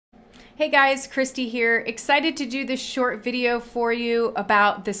Hey guys, Christy here. Excited to do this short video for you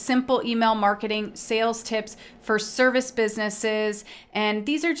about the simple email marketing sales tips for service businesses. And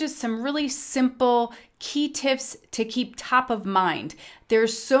these are just some really simple key tips to keep top of mind.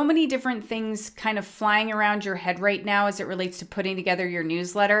 There's so many different things kind of flying around your head right now as it relates to putting together your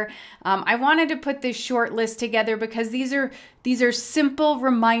newsletter. I wanted to put this short list together because these are simple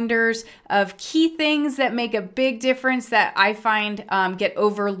reminders of key things that make a big difference that I find get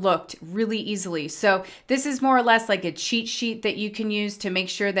overlooked really easily. So this is more or less like a cheat sheet that you can use to make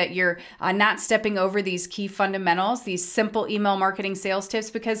sure that you're not stepping over these key fundamentals, these simple email marketing sales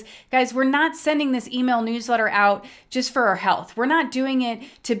tips, because guys, we're not sending this email newsletter out just for our health. We're not doing it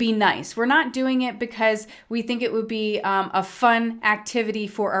to be nice. We're not doing it because we think it would be a fun activity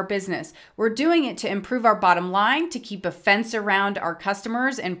for our business. We're doing it to improve our bottom line, to keep a fence around our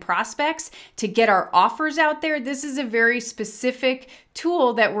customers and prospects, to get our offers out there. This is a very specific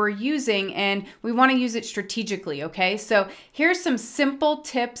tool that we're using and we want to use it strategically, okay? So here's some simple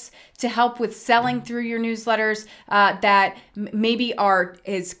tips to help with selling through your newsletters that maybe are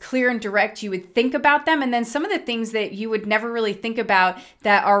as clear and direct you would think about them, and then some of the things that you would never really think about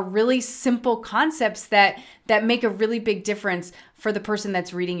that are really simple concepts that make a really big difference for the person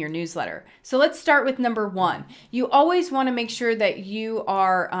that's reading your newsletter. So let's start with number one. You always want to make sure that you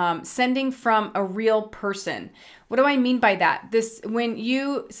are sending from a real person. What do I mean by that? When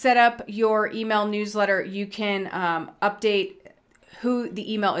you set up your email newsletter, you can update who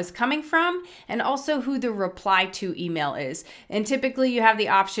the email is coming from and also who the reply to email is. And typically you have the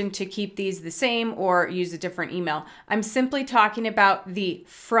option to keep these the same or use a different email. I'm simply talking about the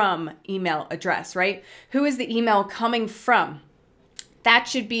from email address, right? Who is the email coming from? That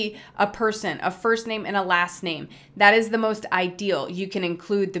should be a person, a first name and a last name. That is the most ideal. You can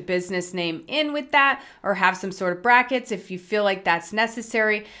include the business name in with that or have some sort of brackets if you feel like that's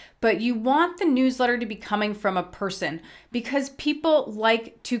necessary. But you want the newsletter to be coming from a person because people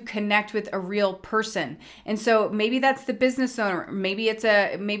like to connect with a real person. And so maybe that's the business owner, maybe it's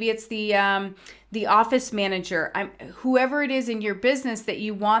the office manager, whoever it is in your business that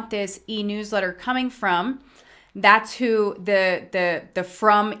you want this e-newsletter coming from. That's who the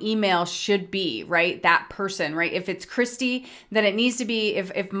from email should be, right? That person, right? If it's Christy, then it needs to be,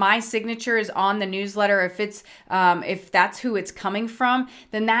 if my signature is on the newsletter, if that's who it's coming from,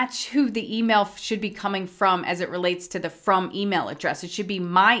 then that's who the email should be coming from as it relates to the from email address. It should be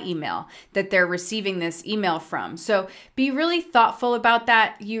my email that they're receiving this email from. So be really thoughtful about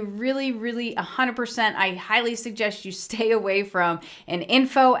that. You really, 100%, I highly suggest you stay away from an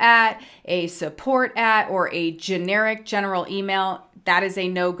info at, a support at, or a generic general email. That is a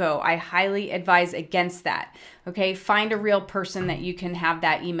no-go. I highly advise against that. Okay, find a real person that you can have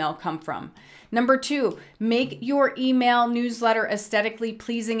that email come from. Number two, make your email newsletter aesthetically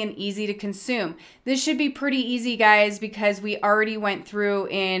pleasing and easy to consume. This should be pretty easy, guys, because we already went through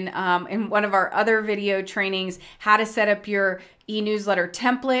in one of our other video trainings how to set up your e-newsletter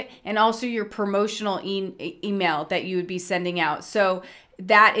template and also your promotional email that you would be sending out. So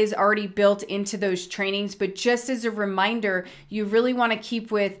that is already built into those trainings, but just as a reminder, you really want to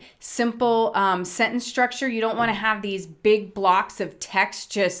keep with simple sentence structure. You don't want to have these big blocks of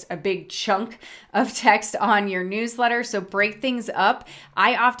text, just a big chunk of text on your newsletter. So break things up.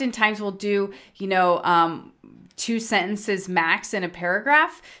 I oftentimes will do, 2 sentences max in a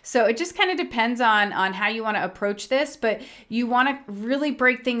paragraph. So it just kind of depends on how you want to approach this, but you want to really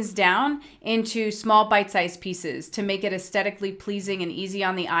break things down into small bite-sized pieces to make it aesthetically pleasing and easy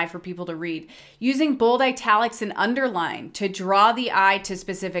on the eye for people to read. Using bold, italics, and underline to draw the eye to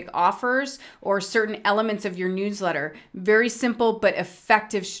specific offers or certain elements of your newsletter. Very simple but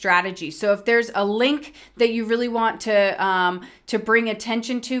effective strategy. So if there's a link that you really want to bring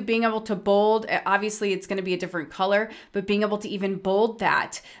attention to, being able to bold, obviously it's going to be a different color, but being able to even bold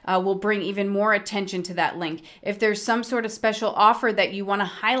that will bring even more attention to that link. If there's some sort of special offer that you want to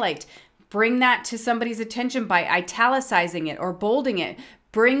highlight, bring that to somebody's attention by italicizing it or bolding it.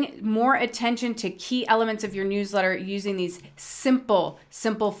 Bring more attention to key elements of your newsletter using these simple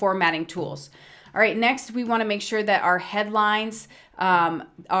formatting tools. All right, next we want to make sure that our headlines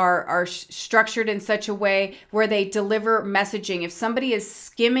are structured in such a way where they deliver messaging. If somebody is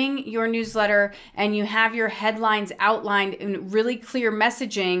skimming your newsletter and you have your headlines outlined in really clear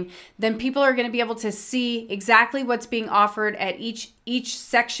messaging, then people are going to be able to see exactly what's being offered at each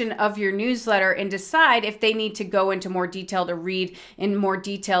section of your newsletter and decide if they need to go into more detail to read in more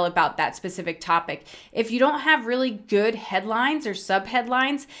detail about that specific topic. If you don't have really good headlines or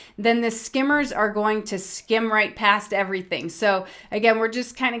subheadlines, then the skimmers are going to skim right past everything. So again, we're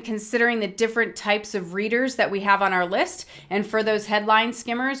just kind of considering the different types of readers that we have on our list. And for those headline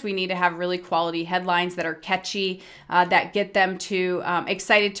skimmers, we need to have really quality headlines that are catchy, that get them to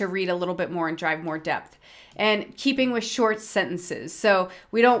excited to read a little bit more and drive more depth. And keeping with short sentences. So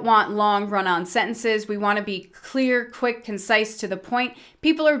we don't want long run-on sentences. We want to be clear, quick, concise, to the point.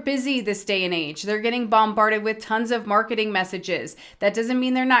 People are busy this day and age. They're getting bombarded with tons of marketing messages. That doesn't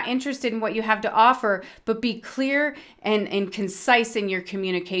mean they're not interested in what you have to offer, but be clear and concise in your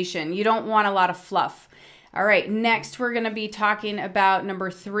communication. You don't want a lot of fluff. All right, next we're going to be talking about number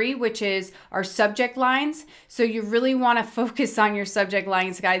 3, which is our subject lines. So you really want to focus on your subject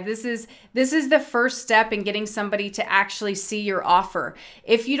lines, guys. This is the first step in getting somebody to actually see your offer.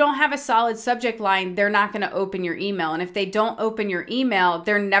 If you don't have a solid subject line, they're not going to open your email. And if they don't open your email,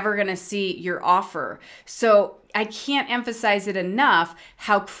 they're never going to see your offer. So I can't emphasize it enough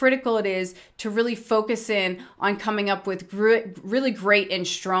how critical it is to really focus in on coming up with really great and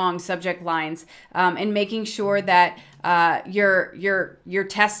strong subject lines, and making sure that you're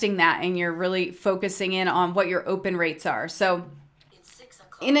testing that and you're really focusing in on what your open rates are. So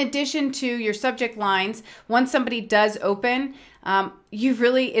in addition to your subject lines, once somebody does open,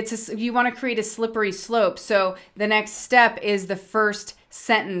 you want to create a slippery slope. So the next step is the first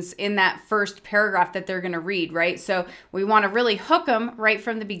sentence in that first paragraph that they're going to read, right? So we want to really hook them right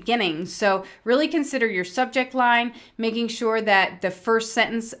from the beginning. So really consider your subject line, making sure that the first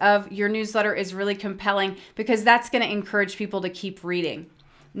sentence of your newsletter is really compelling, because that's going to encourage people to keep reading.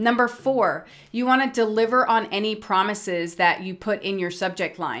 Number 4, you want to deliver on any promises that you put in your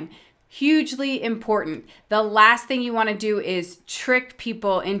subject line. Hugely important. The last thing you want to do is trick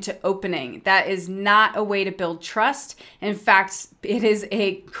people into opening. That is not a way to build trust. In fact, it is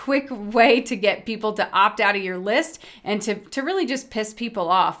a quick way to get people to opt out of your list and to really just piss people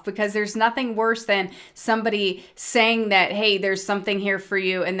off, because there's nothing worse than somebody saying that, hey, there's something here for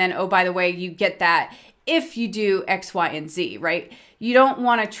you, and then, oh, by the way, you get that if you do X, Y, and Z, right? You don't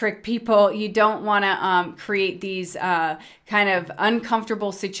want to trick people. You don't want to create these kind of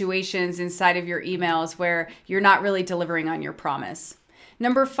uncomfortable situations inside of your emails where you're not really delivering on your promise.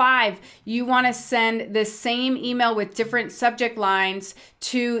 Number 5, you want to send the same email with different subject lines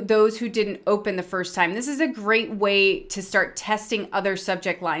to those who didn't open the first time. This is a great way to start testing other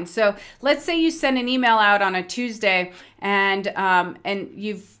subject lines. So let's say you send an email out on a Tuesday, and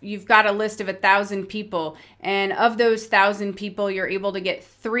you've got a list of 1,000 people, and of those 1,000 people, you're able to get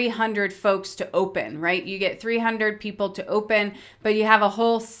 300 folks to open, right? You get 300 people to open, but you have a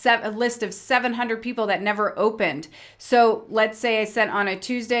whole list of 700 people that never opened. So let's say I sent on a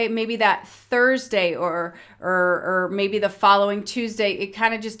Tuesday, maybe that Thursday or maybe the following Tuesday. It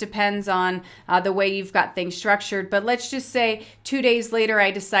kind of just depends on the way you've got things structured. But let's just say 2 days later, I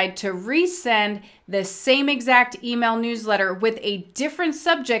decide to resend the same exact email newsletter with a different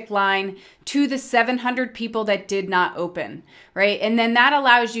subject line to the 700 people that did not open, right? And then that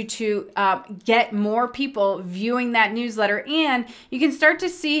allows you to get more people viewing that newsletter, and you can start to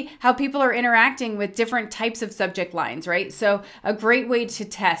see how people are interacting with different types of subject lines, right? So a great way to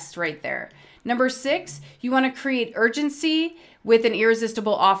test right there. Number 6, you want to create urgency with an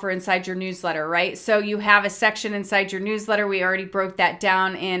irresistible offer inside your newsletter, right? So you have a section inside your newsletter. We already broke that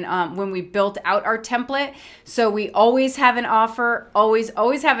down in when we built out our template. So we always have an offer, always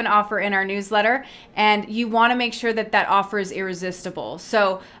have an offer in our newsletter, and you want to make sure that that offer is irresistible.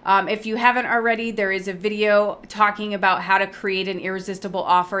 So if you haven't already, there is a video talking about how to create an irresistible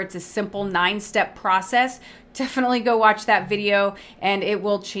offer. It's a simple 9-step process. Definitely go watch that video, and it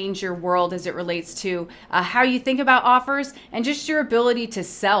will change your world as it relates to how you think about offers and just your ability to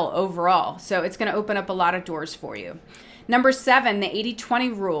sell overall. So it's going to open up a lot of doors for you. Number 7, the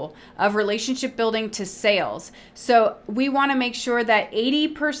 80-20 rule of relationship building to sales. So we want to make sure that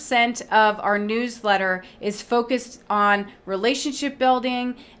 80% of our newsletter is focused on relationship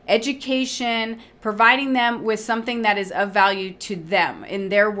building, education, providing them with something that is of value to them in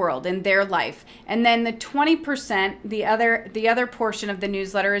their world, in their life. And then the 20%, the other portion of the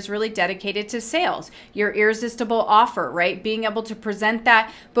newsletter is really dedicated to sales, your irresistible offer, right? Being able to present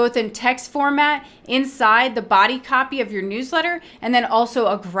that both in text format inside the body copy of your newsletter, and then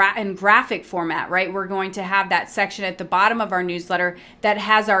also in graphic format, right? We're going to have that section at the bottom of our newsletter that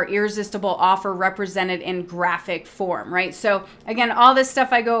has our irresistible offer represented in graphic form, right? So again, all this stuff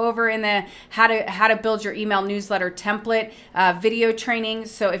I go go over in the how to build your email newsletter template video training.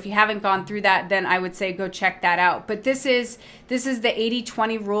 So if you haven't gone through that, then I would say go check that out. But this is the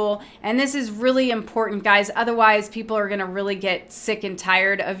 80-20 rule, and this is really important, guys. Otherwise, people are going to really get sick and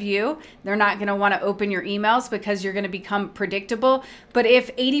tired of you. They're not going to want to open your emails because you're going to become predictable. But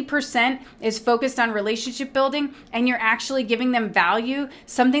if 80% is focused on relationship building and you're actually giving them value,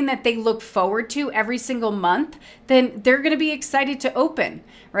 something that they look forward to every single month, then they're going to be excited to open,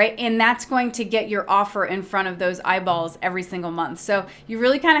 right? And that's going to get your offer in front of those eyeballs every single month. So you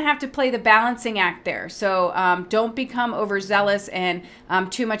really kind of have to play the balancing act there. So don't become overzealous and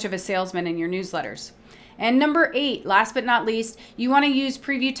too much of a salesman in your newsletters. And number 8, last but not least, you want to use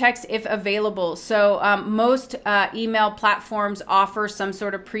preview text if available. So most email platforms offer some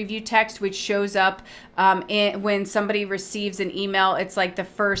sort of preview text, which shows up when somebody receives an email. It's like the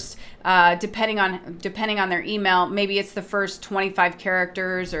first, depending on their email, maybe it's the first 25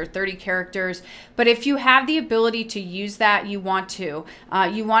 characters or 30 characters. But if you have the ability to use that, you want to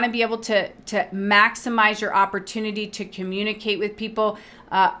be able to maximize your opportunity to communicate with people.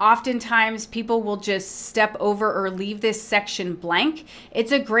 Oftentimes people will just step over or leave this section blank.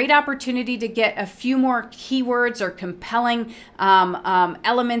 It's a great opportunity to get a few more keywords or compelling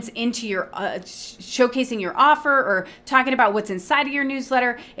elements into your showcasing your offer or talking about what's inside of your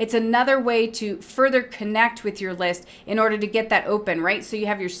newsletter. It's another way to further connect with your list in order to get that open, right? So you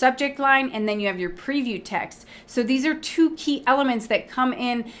have your subject line and then you have your preview text. So these are two key elements that come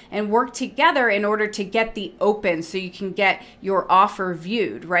in and work together in order to get the open so you can get your offer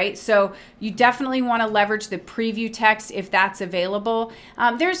viewed, right? So you definitely want to leverage the preview text if that's available.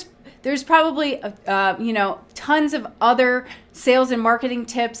 There's probably tons of other sales and marketing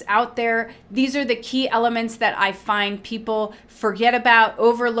tips out there. These are the key elements that I find people forget about,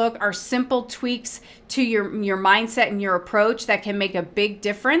 overlook, are simple tweaks to your mindset and your approach that can make a big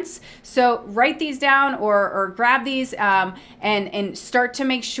difference. So write these down or grab these and start to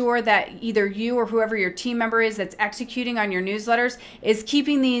make sure that either you or whoever your team member is that's executing on your newsletters is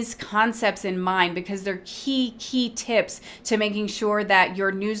keeping these concepts in mind, because they're key tips to making sure that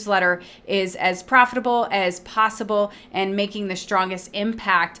your newsletter is as profitable as possible and making the strongest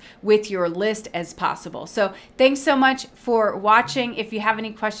impact with your list as possible. So thanks so much for watching. If you have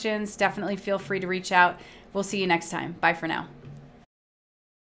any questions, definitely feel free to reach out. We'll see you next time. Bye for now.